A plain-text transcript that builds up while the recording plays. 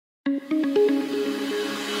Okay,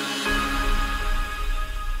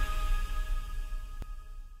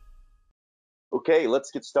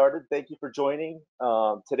 let's get started. Thank you for joining.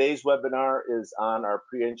 Today's webinar is on our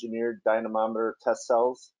pre-engineered dynamometer test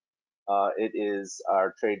cells. It is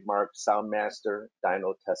our trademark Soundmaster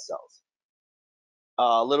Dyno test cells.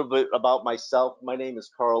 A little bit about myself. My name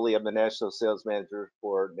is Karl. I'm the National Sales Manager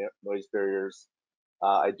for Noise Barriers.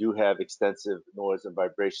 I do have extensive noise and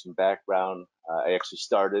vibration background. I actually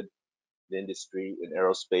started the industry in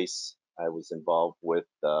aerospace. I was involved with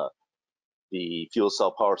the fuel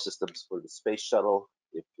cell power systems for the space shuttle,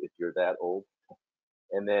 if you're that old.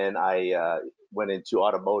 And then I went into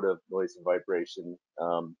automotive noise and vibration,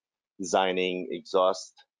 designing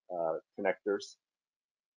exhaust connectors,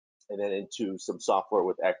 and then into some software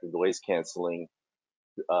with active noise canceling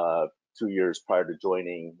 2 years prior to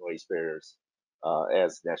joining Noise Barriers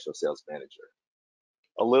as National Sales Manager.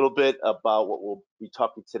 A little bit about what we'll be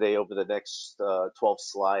talking today over the next 12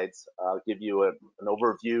 slides. I'll give you an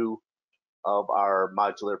overview of our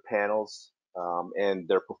modular panels and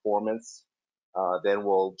their performance. Then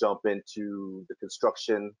we'll jump into the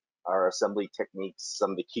construction, our assembly techniques,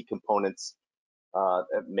 some of the key components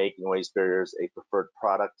that make Noise Barriers a preferred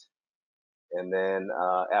product, and then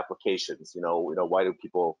applications. You know, why do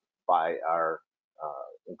people buy our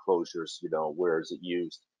enclosures? Where is it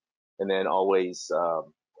used? And then always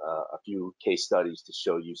a few case studies to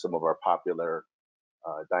show you some of our popular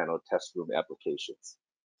dyno test room applications.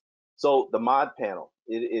 So the mod panel,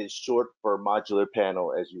 it is short for modular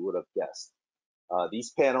panel, as you would have guessed.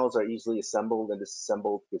 These panels are easily assembled and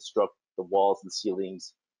disassembled to construct the walls and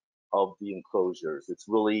ceilings of the enclosures. It's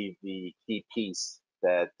really the key piece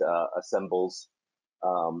that assembles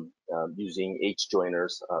using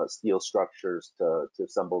H-joiners, steel structures to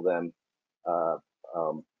assemble them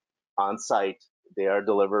on site. They are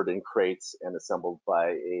delivered in crates and assembled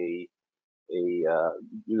by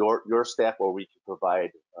your staff, or we can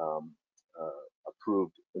provide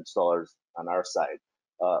approved installers on our side.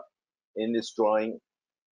 In this drawing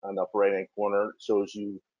on the upper right hand corner shows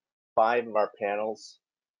you 5 of our panels.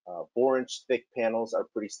 4-inch thick panels are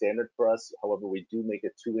pretty standard for us. However, we do make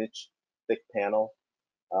a 2-inch thick panel.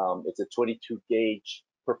 It's a 22 gauge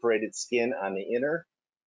perforated skin on the inner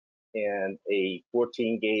and a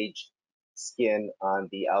 14 gauge skin on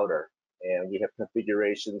the outer. And we have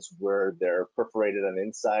configurations where they're perforated on the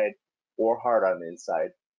inside or hard on the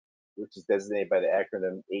inside, which is designated by the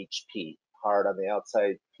acronym HP. Hard on the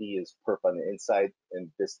outside, P is perf on the inside, and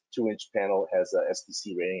this 2-inch panel has a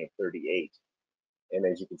STC rating of 38. And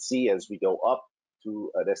as you can see, as we go up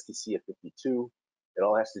to an STC of 52, it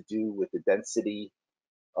all has to do with the density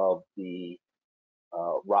of the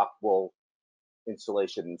rock wool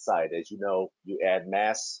insulation inside. As you know, you add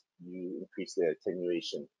mass, you increase the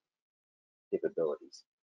attenuation capabilities.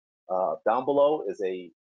 Down below is a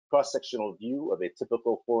cross-sectional view of a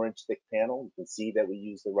typical 4-inch thick panel. You can see that we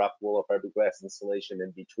use the rock wool or fiberglass insulation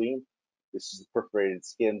in between. This is the perforated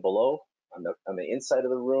skin below on the inside of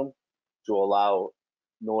the room to allow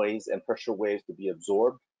noise and pressure waves to be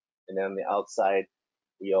absorbed. And then on the outside,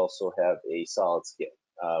 we also have a solid skin.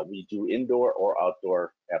 We do indoor or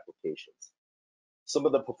outdoor applications. Some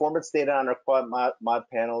of the performance data on our quad mod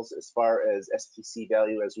panels, as far as STC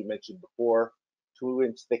value, as we mentioned before,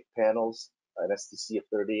 2-inch thick panels, an STC of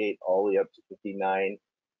 38 all the way up to 59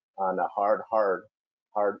 on a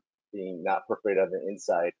hard being not perforated on the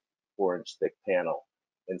inside 4-inch thick panel.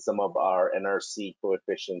 And some of our NRC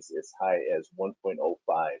coefficients as high as 1.05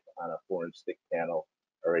 on a 4-inch thick panel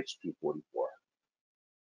or HP 44.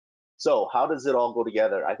 So how does it all go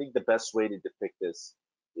together? I think the best way to depict this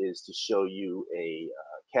is to show you a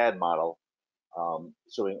CAD model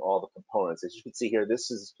showing all the components. As you can see here, this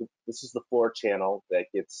is the floor channel that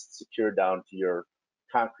gets secured down to your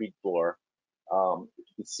concrete floor. If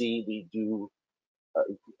you can see, we do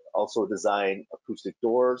also design acoustic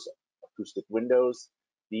doors, acoustic windows.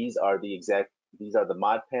 These are the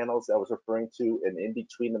mod panels that I was referring to, and in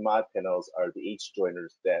between the mod panels are the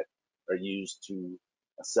H-joiners that are used to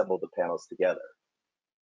assemble the panels together.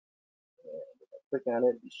 And if I click on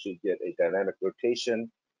it, you should get a dynamic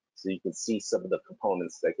rotation, so you can see some of the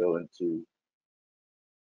components that go into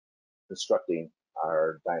constructing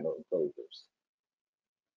our dyno enclosures.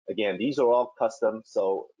 Again, these are all custom,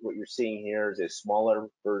 so what you're seeing here is a smaller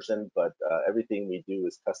version, but everything we do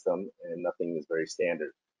is custom and nothing is very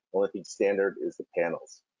standard. The only thing standard is the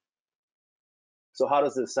panels. So how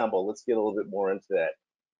does it assemble? Let's get a little bit more into that.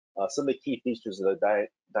 Some of the key features of the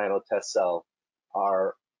dyno test cell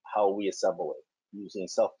are how we assemble it, using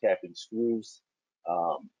self-capping screws.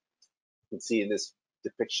 You can see in this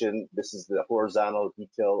depiction, this is the horizontal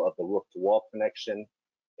detail of the roof-to-wall connection,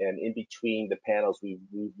 and in between the panels, we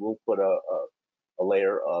will put a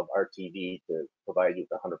layer of RTV to provide you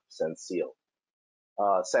with 100% seal.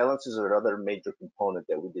 Silencers are another major component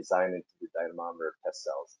that we design into the dynamometer test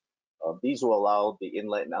cells. These will allow the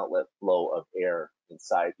inlet and outlet flow of air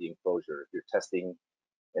inside the enclosure. If you're testing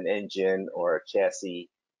an engine or a chassis,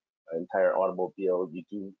 an entire automobile, you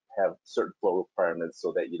do have certain flow requirements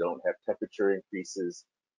so that you don't have temperature increases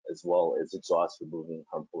as well as exhaust removing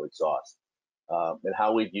harmful exhaust. And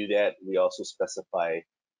how we do that, we also specify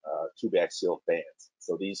tube axial fans.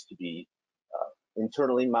 So these could be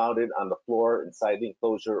internally mounted on the floor inside the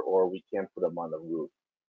enclosure, or we can put them on the roof.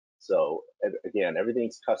 So again,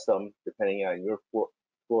 everything's custom depending on your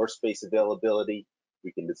floor space availability.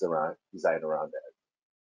 We can design around that.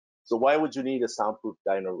 So why would you need a soundproof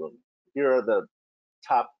dyno room? Here are the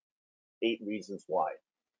top 8 reasons why.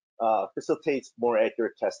 Facilitates more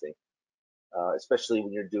accurate testing, especially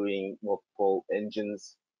when you're doing multiple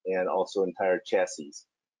engines and also entire chassis.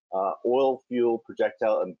 Oil, fuel,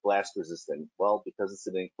 projectile, and blast resistant. Well, because it's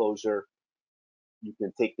an enclosure, you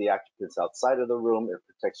can take the occupants outside of the room. It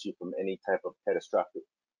protects you from any type of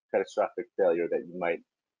catastrophic failure that you might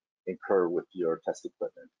incur with your test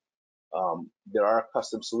equipment. There are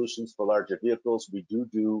custom solutions for larger vehicles. We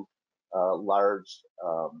do large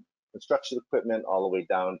construction equipment all the way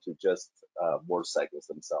down to just motorcycles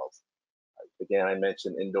themselves. Again, I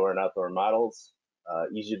mentioned indoor and outdoor models.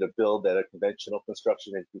 Easier to build than a conventional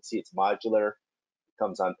construction. As you can see, it's modular. It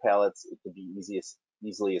comes on pallets. It can be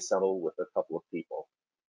easily assembled with a couple of people.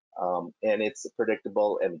 And it's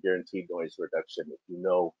predictable and guaranteed noise reduction if you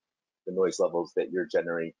know the noise levels that you're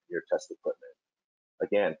generating your test equipment.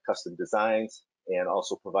 Again, custom designs, and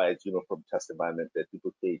also provides uniform test environment that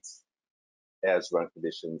duplicates as run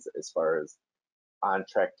conditions as far as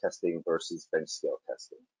on-track testing versus bench scale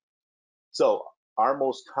testing. So our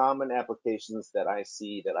most common applications that I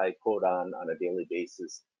see that I quote on a daily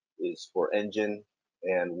basis is for engine,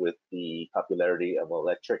 and with the popularity of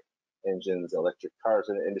electric engines, electric cars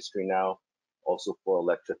in the industry now, also for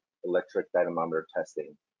electric dynamometer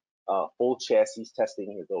testing. Full chassis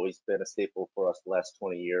testing has always been a staple for us the last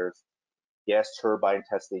 20 years. Gas turbine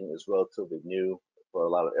testing is relatively new for a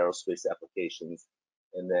lot of aerospace applications.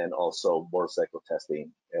 And then also motorcycle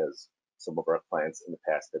testing, as some of our clients in the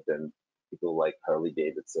past have been people like Harley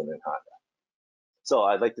Davidson and Honda. So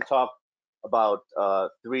I'd like to talk about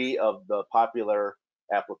 3 of the popular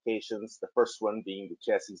applications. The first one being the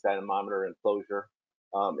chassis dynamometer enclosure.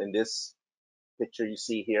 In this picture you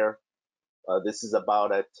see here, this is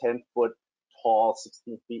about a 10-foot tall,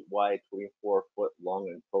 16 feet wide, 24-foot long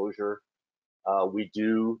enclosure. We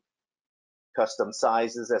do custom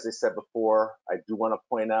sizes, as I said before. I do want to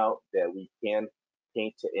point out that we can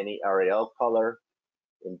paint to any RAL color.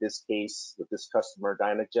 In this case, with this customer,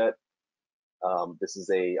 Dynajet, this is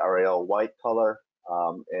a RAL white color,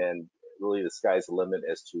 and really the sky's the limit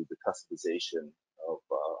as to the customization of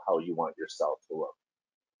how you want your cell to look.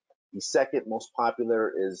 The second most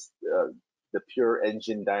popular is the pure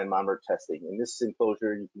engine dynamometer testing. In this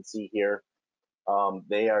enclosure, you can see here,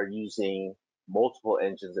 they are using multiple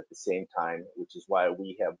engines at the same time, which is why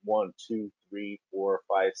we have 1, 2, 3, 4,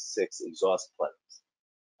 5, 6 exhaust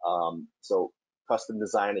plugs. So custom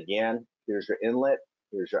design again. Here's your inlet,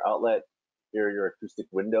 here's your outlet, here are your acoustic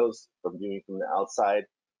windows from viewing from the outside,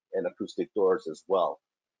 and acoustic doors as well.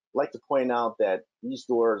 I'd like to point out that these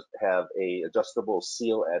doors have a adjustable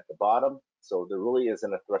seal at the bottom, so there really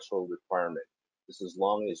isn't a threshold requirement. This as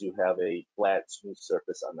long as you have a flat, smooth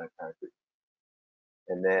surface on that concrete.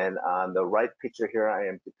 And then on the right picture here, I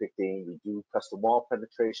am depicting, we do custom wall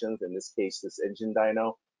penetrations. In this case, this engine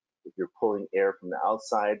dyno. If you're pulling air from the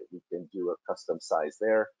outside, we can do a custom size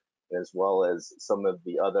there, as well as some of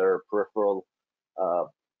the other peripheral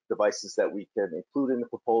devices that we can include in the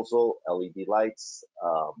proposal: LED lights,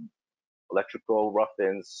 electrical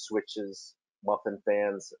rough-ins, switches, muffin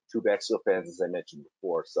fans, tube axial fans, as I mentioned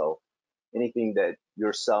before. So anything that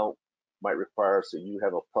your cell might require, so you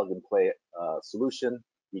have a plug-and-play solution,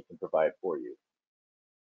 we can provide for you.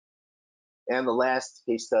 And the last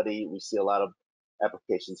case study, we see a lot of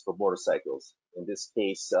applications for motorcycles. In this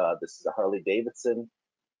case, this is a Harley Davidson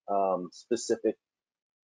specific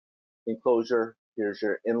enclosure. Here's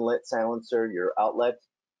your inlet silencer, your outlet,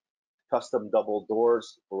 custom double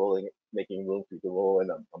doors for rolling, making room for you to roll in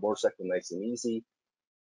a motorcycle nice and easy.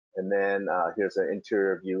 And then here's an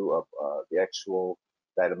interior view of the actual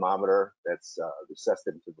dynamometer that's recessed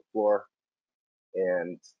into the floor,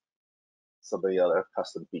 and some of the other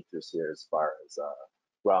custom features here as far as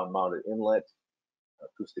ground mounted inlet,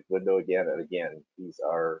 acoustic window again, and again, these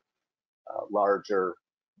are larger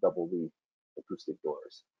double leaf acoustic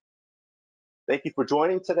doors. Thank you for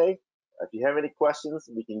joining today. If you have any questions,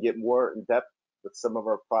 we can get more in depth with some of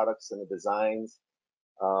our products and the designs,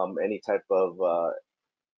 any type of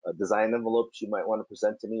design envelopes you might want to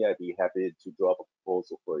present to me. I'd be happy to draw up a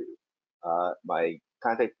proposal for you. My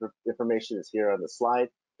contact information is here on the slide,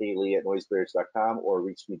 Haley@noisebarriers.com, or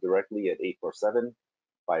reach me directly at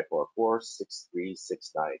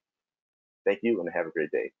 847-544-6369. Thank you and have a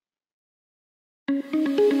great day.